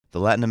The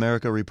Latin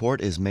America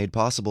Report is made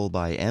possible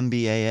by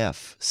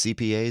MBAF,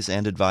 CPAs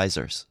and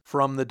advisors.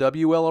 From the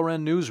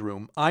WLRN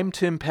Newsroom, I'm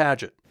Tim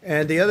Paget.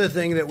 And the other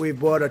thing that we've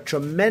bought a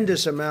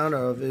tremendous amount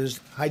of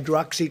is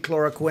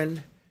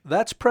hydroxychloroquine.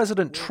 That's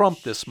President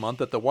Trump this month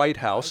at the White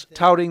House,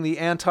 touting the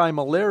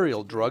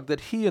anti-malarial drug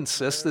that he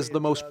insists is the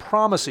most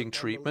promising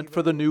treatment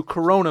for the new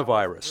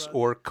coronavirus,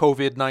 or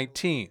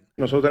COVID-19.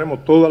 Nosotros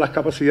tenemos todas las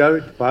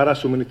capacidades para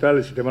suministrar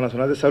el Sistema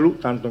Nacional de Salud,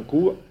 tanto en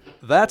Cuba.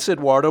 That's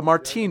Eduardo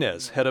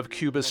Martinez, head of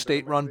Cuba's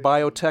state-run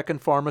biotech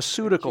and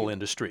pharmaceutical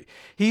industry.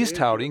 He's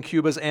touting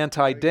Cuba's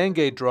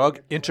anti-dengue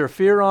drug,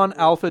 interferon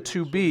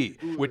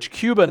alpha-2b, which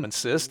Cuba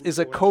insists is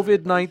a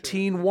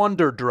COVID-19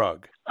 wonder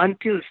drug.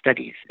 Until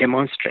studies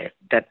demonstrate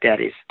that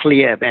there is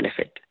clear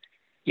benefit,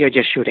 you're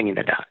just shooting in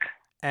the dark.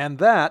 And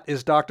that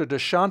is Dr.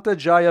 Dushyanta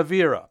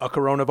Jayavira, a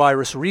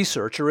coronavirus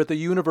researcher at the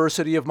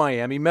University of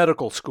Miami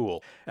Medical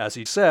School. As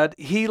he said,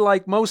 he,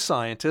 like most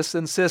scientists,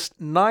 insists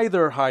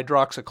neither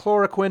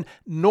hydroxychloroquine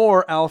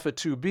nor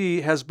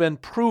alpha-2b has been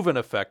proven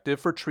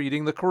effective for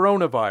treating the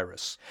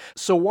coronavirus.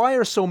 So why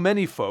are so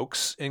many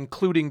folks,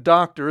 including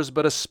doctors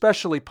but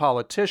especially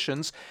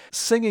politicians,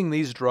 singing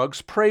these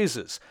drugs'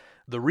 praises?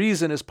 The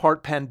reason is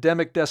part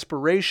pandemic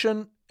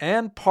desperation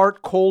and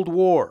part Cold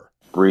War.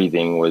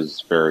 Breathing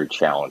was very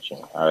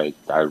challenging. I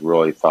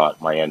really thought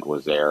my end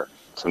was there.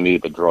 To me,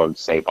 the drug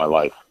saved my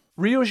life.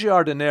 Rio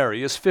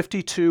Giardineri is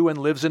 52 and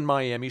lives in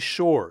Miami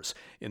Shores.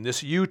 In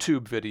this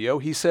YouTube video,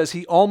 he says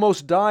he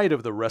almost died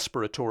of the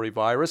respiratory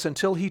virus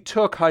until he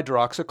took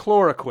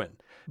hydroxychloroquine.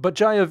 But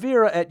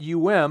Jayavira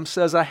at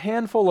says a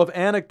handful of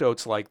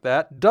anecdotes like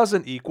that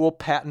doesn't equal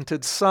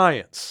patented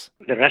science.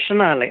 The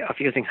rationale of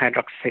using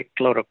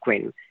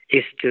hydroxychloroquine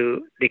is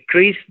to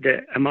decrease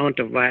the amount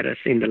of virus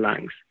in the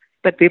lungs.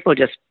 But people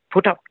just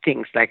put up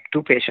things like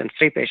 2 patients,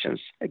 3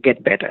 patients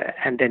get better,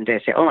 and then they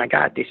say, oh my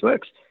God, this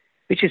works,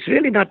 which is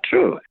really not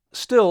true.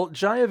 Still,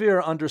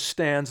 Jayavira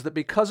understands that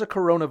because a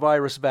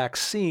coronavirus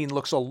vaccine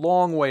looks a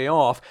long way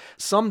off,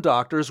 some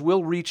doctors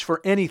will reach for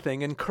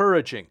anything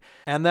encouraging.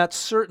 And that's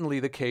certainly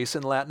the case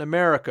in Latin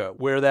America,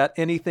 where that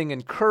anything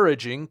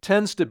encouraging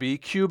tends to be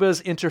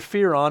Cuba's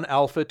interferon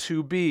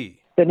alpha-2b.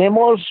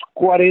 Tenemos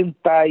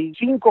 45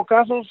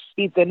 casos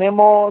y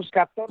tenemos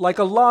 14. Like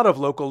a lot of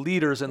local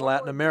leaders in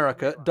Latin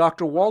America,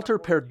 Dr. Walter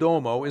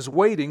Perdomo is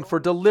waiting for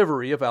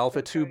delivery of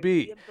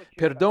alpha-2b.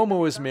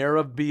 Perdomo is mayor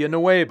of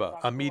Villanueva,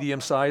 a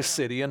medium-sized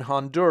city in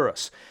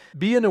Honduras.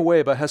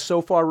 Villanueva has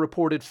so far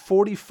reported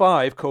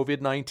 45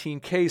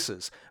 COVID-19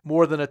 cases,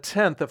 more than a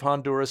tenth of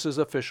Honduras's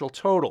official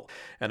total,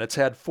 and it's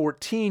had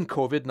 14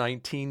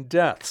 COVID-19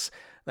 deaths.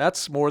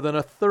 That's more than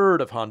a third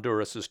of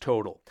Honduras's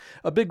total.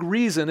 A big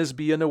reason is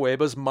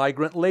Villanueva's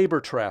migrant labor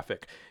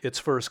traffic. Its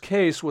first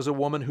case was a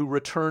woman who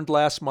returned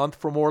last month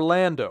from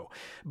Orlando.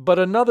 But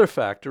another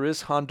factor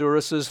is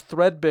Honduras's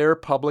threadbare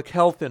public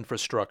health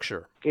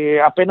infrastructure.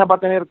 Que apenas va a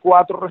tener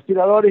 4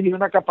 respiradores y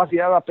una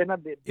capacidad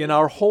apenas de... In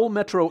our whole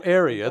metro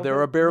area, there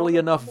are barely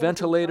enough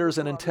ventilators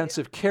and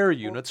intensive care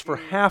units for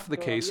half the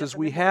cases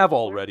we have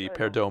already,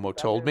 Perdomo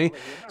told me.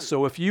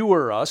 So if you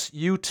were us,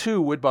 you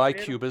too would buy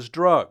Cuba's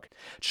drug.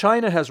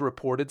 China has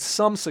reported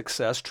some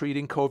success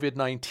treating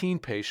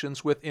COVID-19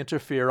 patients with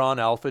interferon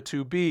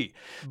alpha-2b.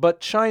 But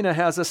China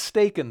has a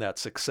stake in that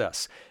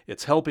success.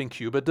 It's helping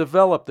Cuba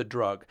develop the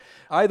drug.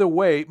 Either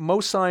way,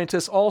 most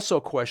scientists also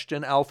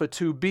question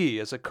alpha-2b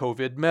as a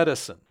COVID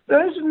medicine.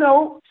 There is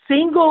no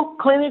single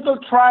clinical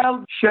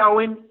trial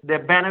showing the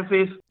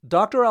benefits.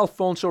 Dr.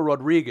 Alfonso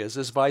Rodriguez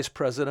is vice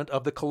president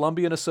of the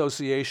Colombian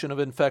Association of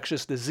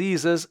Infectious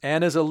Diseases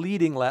and is a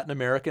leading Latin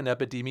American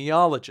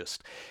epidemiologist.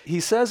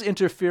 He says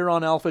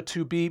interferon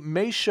alpha-2b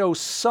may show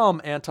some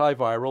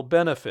antiviral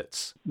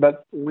benefits.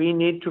 But we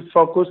need to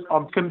focus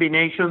on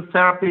combination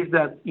therapies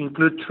that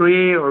include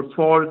 3 or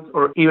 4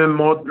 or even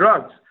more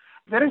drugs.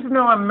 There is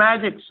no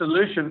magic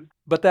solution.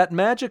 But that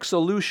magic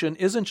solution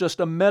isn't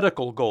just a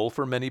medical goal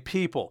for many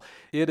people.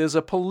 It is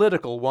a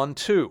political one,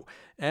 too.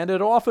 And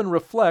it often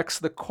reflects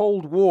the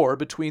Cold War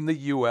between the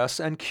U.S.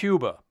 and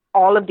Cuba.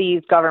 All of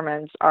these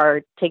governments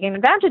are taking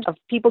advantage of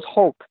people's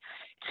hope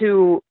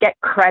to get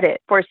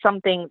credit for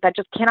something that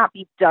just cannot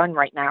be done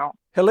right now.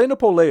 Helena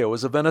Poleo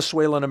is a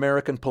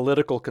Venezuelan-American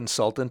political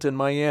consultant in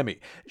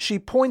Miami. She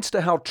points to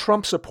how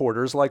Trump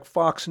supporters like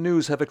Fox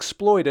News have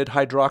exploited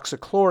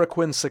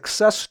hydroxychloroquine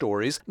success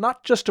stories,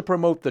 not just to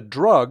promote the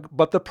drug,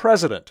 but the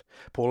president.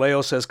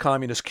 Poleo says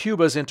Communist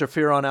Cuba's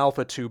interferon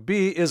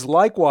alpha-2b is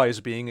likewise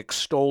being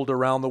extolled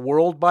around the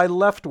world by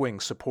left-wing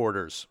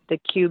supporters. The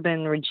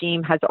Cuban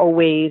regime has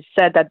always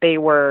said that they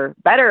were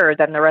better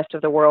than the rest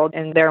of the world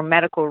in their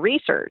medical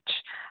research.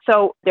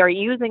 So they're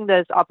using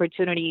this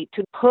opportunity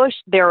to push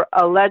their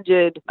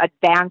alleged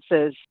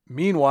advances.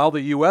 Meanwhile,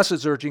 the U.S.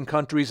 is urging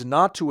countries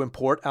not to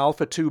import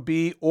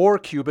alpha-2b or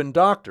Cuban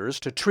doctors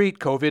to treat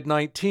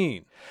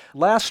COVID-19.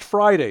 Last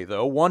Friday,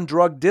 though, one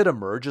drug did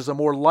emerge as a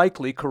more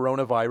likely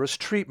coronavirus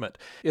treatment.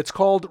 It's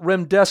called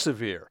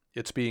remdesivir.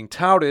 It's being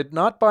touted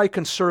not by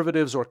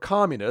conservatives or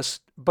communists,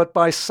 but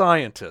by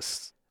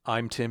scientists.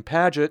 I'm Tim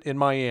Paget in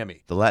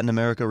Miami. The Latin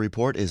America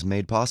Report is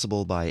made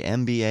possible by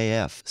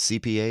MBAF,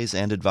 CPAs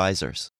and advisors.